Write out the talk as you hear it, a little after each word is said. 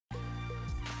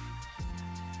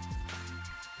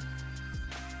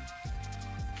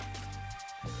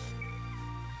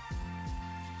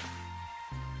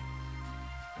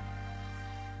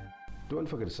Don't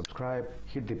forget to subscribe,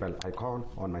 hit the bell icon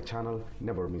on my channel,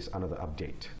 never miss another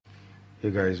update.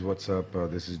 Hey guys, what's up?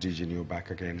 This is DJ New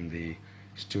back again in the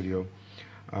studio.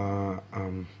 I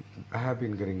have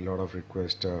been getting a lot of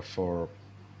requests for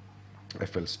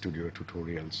FL Studio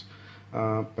tutorials.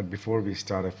 But before we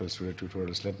start FL Studio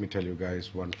tutorials, let me tell you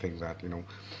guys one thing that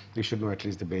you should know at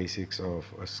least the basics of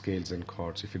scales and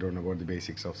chords. If you don't know about the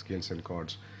basics of scales and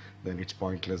chords, then it's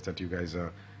pointless that you guys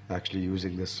are actually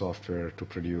using this software to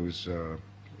produce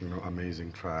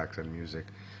amazing tracks and music.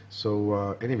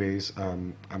 So anyways,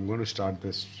 I'm going to start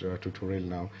this tutorial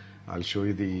now. I'll show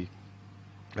you the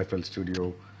FL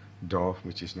Studio DAW,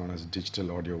 which is known as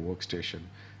Digital Audio Workstation,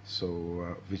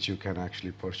 so which you can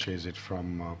actually purchase it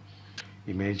from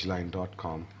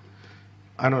imageline.com.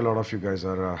 I know a lot of you guys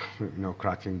are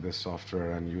cracking this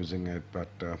software and using it, but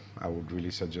I would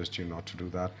really suggest you not to do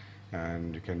that,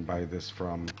 and you can buy this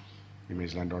from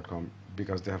imageline.com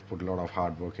because they have put a lot of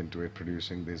hard work into it,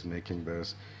 producing this, making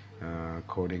this,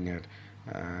 coding it,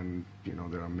 and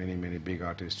there are many big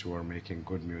artists who are making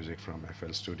good music from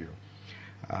FL Studio.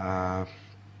 Well,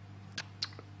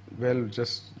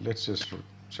 let's just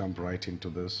jump right into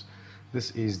this.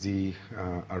 This is the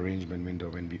arrangement window.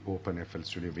 When we open FL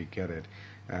Studio, we get it,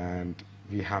 and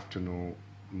we have to know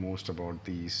most about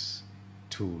these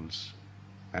tools.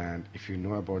 And if you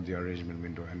know about the arrangement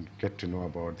window and get to know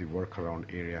about the workaround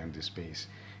area and the space,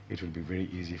 it will be very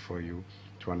easy for you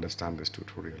to understand this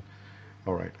tutorial.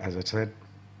 Alright, as I said,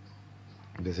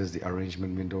 this is the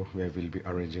arrangement window where we'll be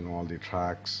arranging all the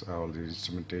tracks, all the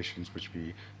instrumentations which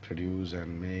we produce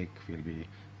and make. We'll be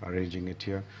arranging it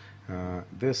here.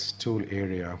 This tool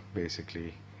area,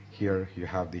 basically, here you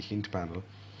have the hint panel.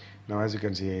 Now, as you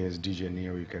can see, as DJ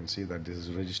Neo, you can see that this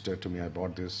is registered to me. I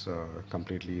bought this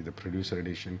completely, the producer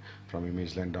edition, from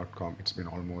imageline.com. It's been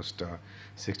almost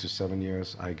 6 to 7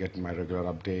 years. I get my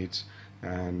regular updates,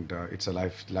 and it's a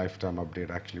lifetime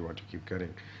update actually what you keep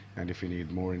getting. And if you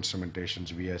need more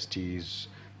instrumentations, VSTs,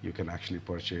 you can actually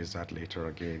purchase that later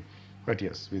again. But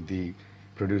yes, with the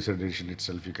producer edition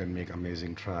itself, you can make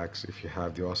amazing tracks. If you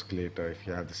have the oscillator, if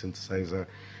you have the synthesizer,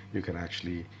 you can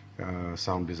actually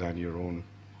sound design your own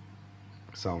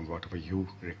sound, whatever you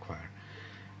require.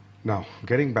 Now,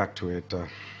 getting back to it,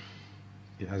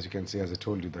 as you can see, as I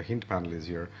told you, the hint panel is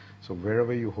here. So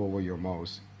wherever you hover your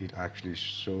mouse, it actually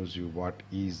shows you what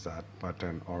is that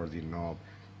button or the knob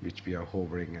which we are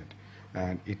hovering at,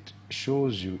 and it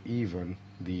shows you even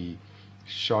the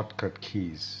shortcut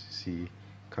keys. See,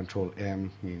 Control M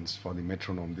means for the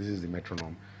metronome. This is the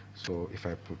metronome. So if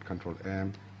I put Control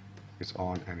M, it's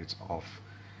on and it's off.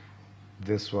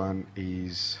 This one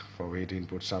is for wait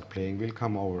input, start playing. We'll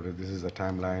come over to this is the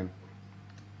timeline,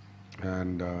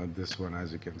 and this one,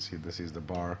 as you can see, this is the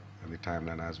bar and the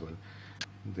timeline as well.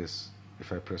 This,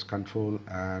 if I press Control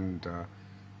and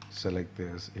select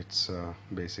this, it's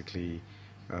basically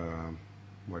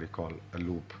what you call a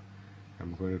loop.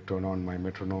 I'm going to turn on my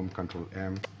metronome, Control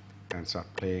M, and start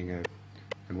playing it,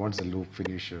 and once the loop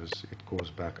finishes, it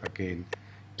goes back again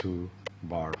to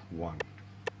bar 1.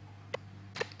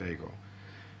 There you go.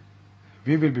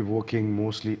 We will be working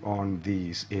mostly on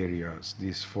these areas,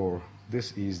 these four.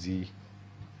 This is the,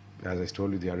 as I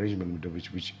told you, the arrangement window,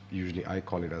 which usually I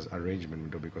call it as arrangement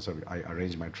window because I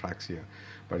arrange my tracks here,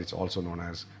 but it's also known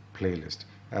as playlist.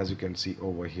 As you can see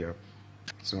over here,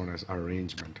 it's known as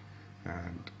arrangement,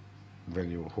 and when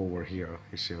you hover here,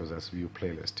 it shows as view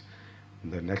playlist.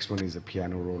 The next one is the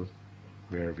piano roll,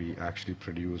 where we actually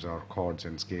produce our chords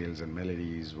and scales and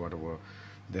melodies, whatever.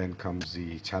 Then comes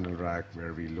the channel rack,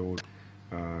 where we load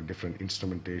different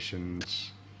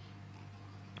instrumentations.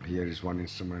 Here is one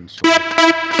instrument, so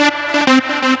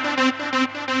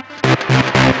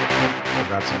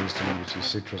that's an instrument which is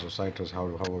citrus or citrus,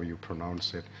 however you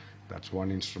pronounce it. That's one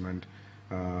instrument.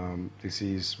 This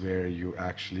is where you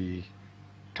actually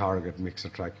target mixer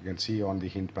track. You can see on the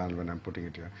hint panel when I'm putting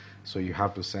it here. So you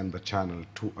have to send the channel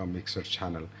to a mixer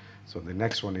channel. So the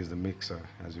next one is the mixer.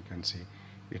 As you can see,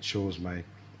 it shows my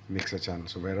mixer channel.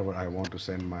 So wherever I want to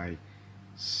send my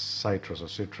citrus or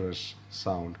citrus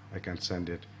sound, I can send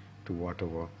it to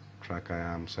whatever track I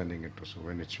am sending it to. So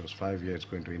when it shows 5 here, it's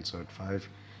going to insert 5.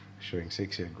 Showing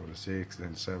 6 here, go to 6,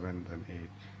 then 7, then 8,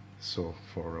 so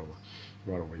forever,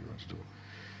 whatever you want to do.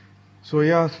 So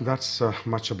yeah, that's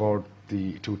much about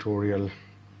the tutorial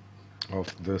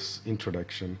of this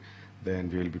introduction. Then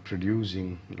we'll be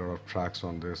producing a lot of tracks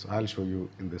on this. I'll show you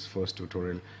in this first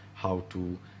tutorial how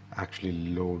to actually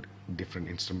load different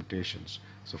instrumentations.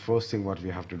 So first thing what we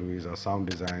have to do is our sound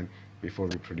design before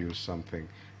we produce something,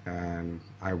 and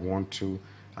I want to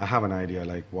I have an idea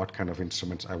like what kind of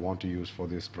instruments I want to use for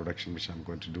this production which I'm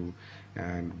going to do,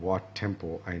 and what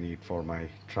tempo I need for my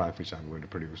track which I'm going to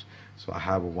produce. So I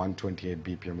have a 128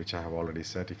 BPM which I have already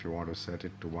set. If you want to set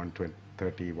it to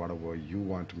 130, whatever you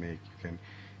want to make, you can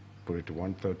put it to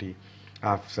 130.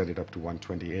 I've set it up to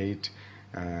 128,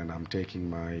 and I'm taking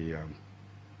my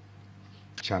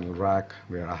channel rack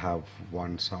where I have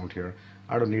one sound here.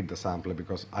 I don't need the sampler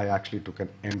because I actually took an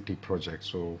empty project.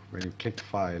 So when you click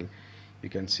file, you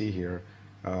can see here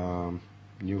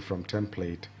new from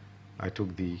template. I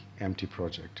took the empty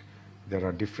project. There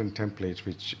are different templates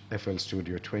which FL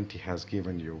Studio 20 has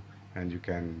given you, and you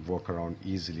can work around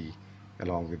easily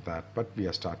along with that, but we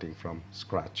are starting from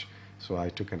scratch. So I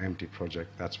took an empty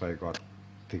project. That's why I got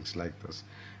things like this.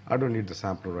 I don't need the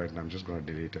sampler right now. I'm just going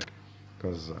to delete it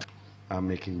because I'm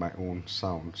making my own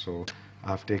sound. So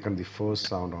I've taken the first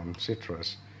sound on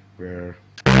Citrus where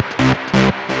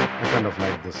I kind of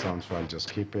like this sound, so I'll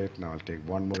just keep it. Now I'll take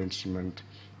one more instrument.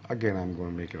 Again, I'm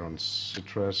going to make it on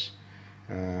Citrus,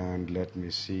 and let me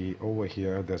see over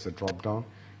here there's a drop down,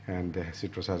 and the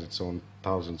Citrus has its own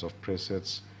thousands of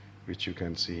presets which you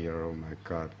can see here. Oh my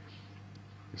god,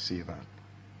 you see that,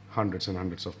 hundreds and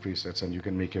hundreds of presets, and you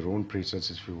can make your own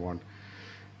presets if you want.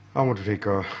 I want to take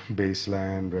a bass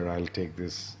line where I'll take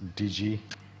this DG,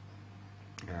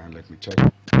 and let me check.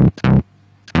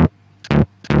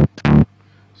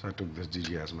 So I took this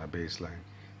DG as my bass line,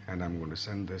 and I'm going to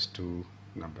send this to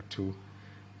number 2,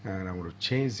 and I'm going to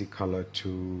change the color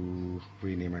to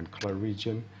rename and color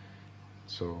region.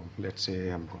 So let's say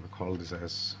I'm going to call this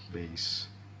as bass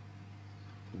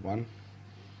 1. I'm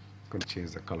going to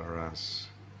change the color as,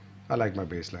 I like my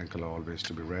baseline color always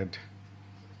to be red.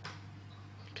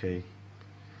 Okay,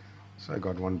 so I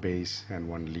got one bass and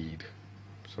one lead.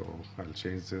 So I'll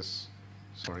change this,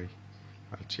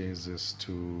 I'll change this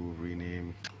to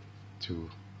rename to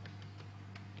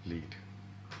lead.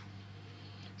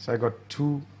 So I got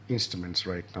 2 instruments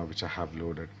right now which I have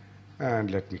loaded, and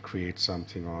let me create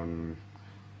something on,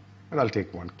 and I'll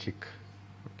take one kick.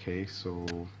 Okay, so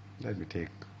let me take,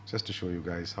 just to show you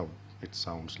guys how it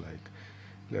sounds like,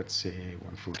 let's say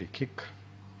one fruity kick,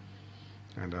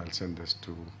 and I'll send this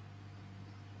to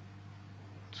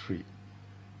 3,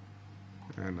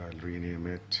 and I'll rename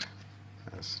it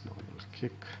as normal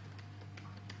kick,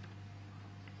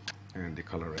 and the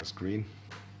color as green.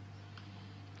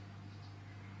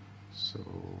 So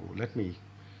let me,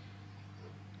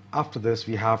 after this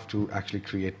we have to actually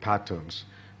create patterns.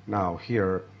 Now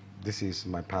here, this is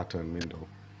my pattern window.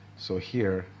 So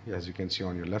here, as you can see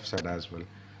on your left side as well,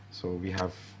 so we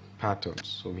have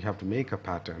patterns. So we have to make a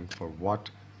pattern for what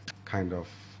kind of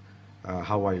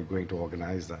how are you going to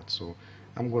organize that. So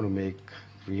I'm going to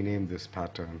rename this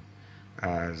pattern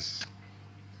as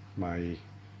my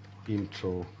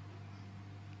intro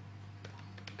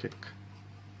kick,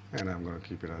 and I'm going to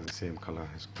keep it as the same color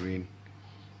as green.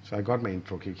 So I got my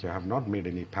intro kick here. I have not made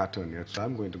any pattern yet, so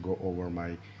I'm going to go over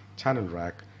my channel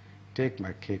rack, take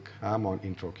my kick. I'm on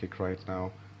intro kick right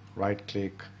now, right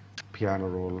click, piano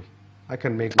roll. I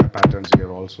can make my patterns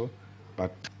here also,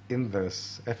 but in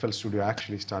this, FL Studio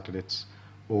actually started its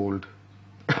old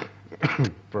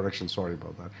production, sorry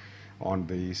about that, on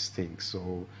these things. So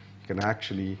you can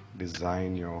actually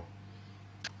design your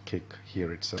kick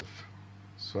here itself.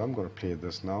 So I'm going to play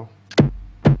this now.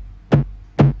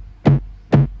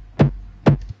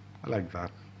 I like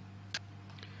that.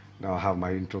 Now I have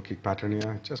my intro kick pattern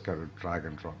here. Just got to drag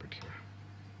and drop it here.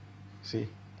 See?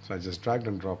 So I just dragged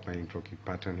and dropped my intro kick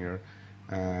pattern here,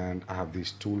 and I have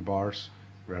these toolbars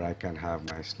where I can have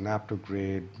my snap to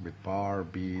grade with bar,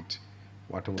 beat,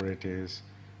 whatever it is,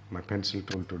 my pencil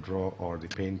tool to draw, or the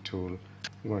paint tool.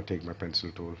 I'm going to take my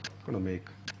pencil tool. I'm going to make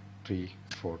 3,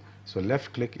 4. So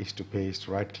left click is to paste,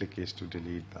 right click is to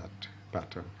delete that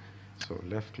pattern. So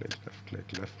left click, left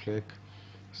click, left click,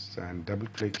 and double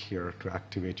click here to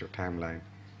activate your timeline.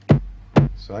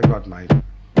 So I got my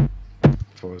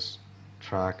first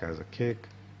track as a kick,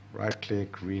 right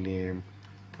click, rename.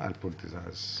 I'll put this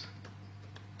as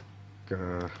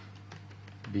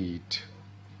beat,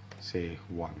 say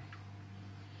 1,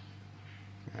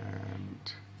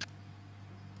 and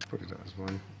put it as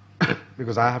 1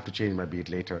 because I have to change my beat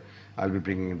later. I'll be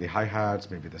bringing in the hi-hats,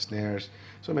 maybe the snares,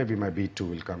 so maybe my beat 2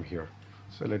 will come here.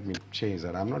 So let me change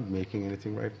that. I'm not making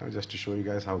anything right now, just to show you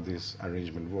guys how this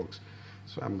arrangement works.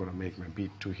 So I'm going to make my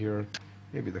beat 2 here,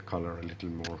 maybe the color a little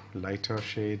more lighter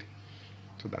shade.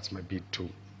 So that's my beat 2.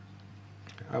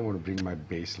 I want to bring my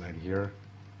bass line here.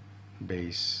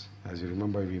 Bass, as you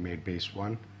remember, we made bass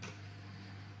 1.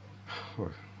 The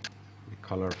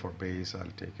color for bass, I'll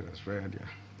take it as red. Yeah.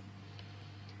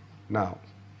 Now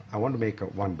I want to make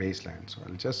one bass line, so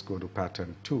I'll just go to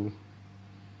pattern 2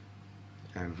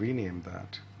 and rename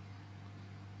that.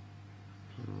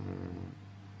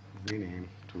 Rename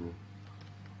to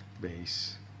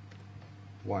base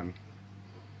 1,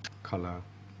 color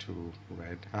to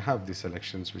red. I have the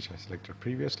selections which I selected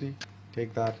previously.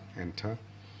 Take that, enter.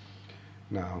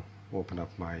 Now open up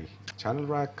my channel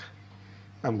rack.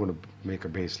 I'm going to make a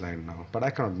bass line now, but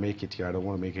I cannot make it here. I don't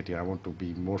want to make it here. I want to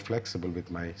be more flexible with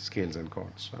my scales and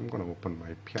chords. So I'm going to open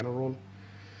my piano roll.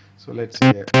 So let's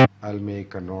say I'll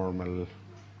make a normal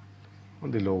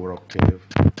on the lower octave.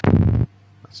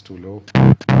 That's too low.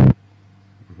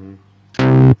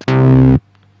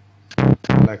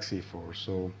 Like C4.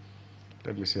 So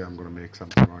let me say I'm going to make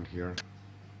something on here.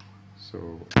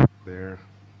 So there,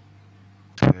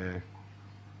 there,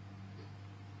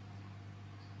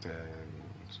 then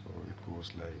so it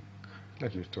goes like,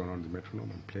 let me turn on the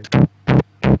metronome and play.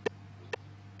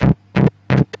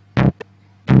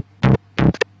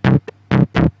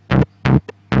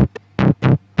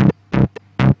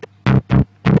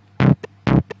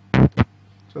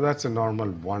 So that's a normal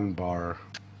 1-bar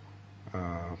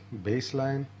bass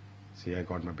line. See, I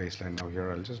got my bass line now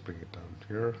here. I'll just bring it down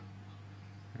here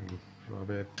and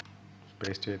rub it,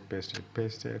 paste it, paste it,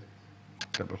 paste it,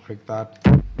 double click that.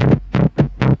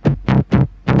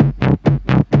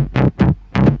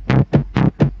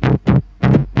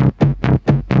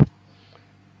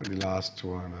 And the last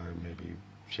one, I maybe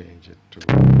change it to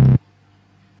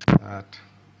that.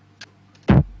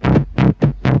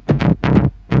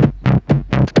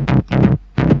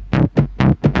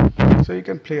 So you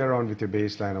can play around with your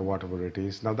bass line or whatever it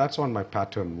is. Now that's on my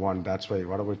pattern 1. That's why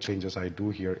whatever changes I do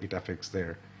here, it affects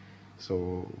there.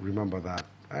 So remember that.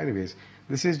 Anyways,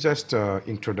 this is just an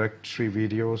introductory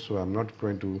video, so I'm not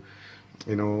going to,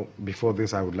 before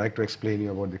this I would like to explain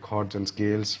you about the chords and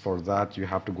scales. For that you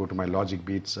have to go to my Logic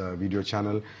Beats video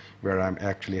channel where I'm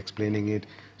actually explaining it.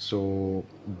 So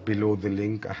below the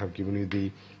link, I have given you the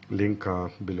link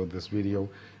below this video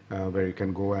where you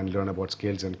can go and learn about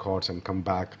scales and chords and come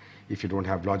back. If you don't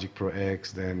have Logic Pro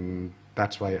X, then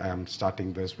that's why I'm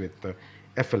starting this with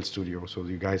FL Studio, so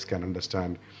you guys can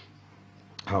understand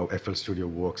how FL Studio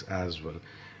works as well.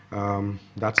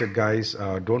 That's it, guys.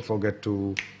 Don't forget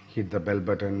to hit the bell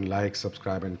button, like,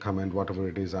 subscribe and comment, whatever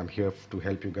it is. I'm here to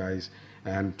help you guys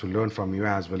and to learn from you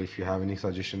as well. If you have any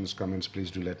suggestions, comments,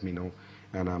 please do let me know,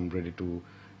 and I'm ready to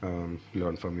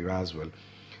learn from you as well.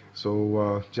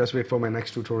 So just wait for my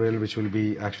next tutorial, which will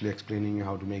be actually explaining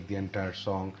how to make the entire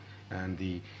song and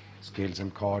the scales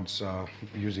and chords,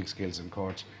 using scales and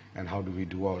chords, and how do we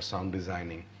do our sound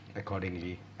designing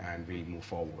accordingly, and we'll move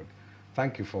forward.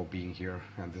 Thank you for being here,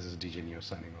 and this is DJ Neo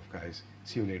signing off, guys.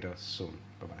 See you later soon.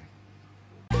 Bye bye.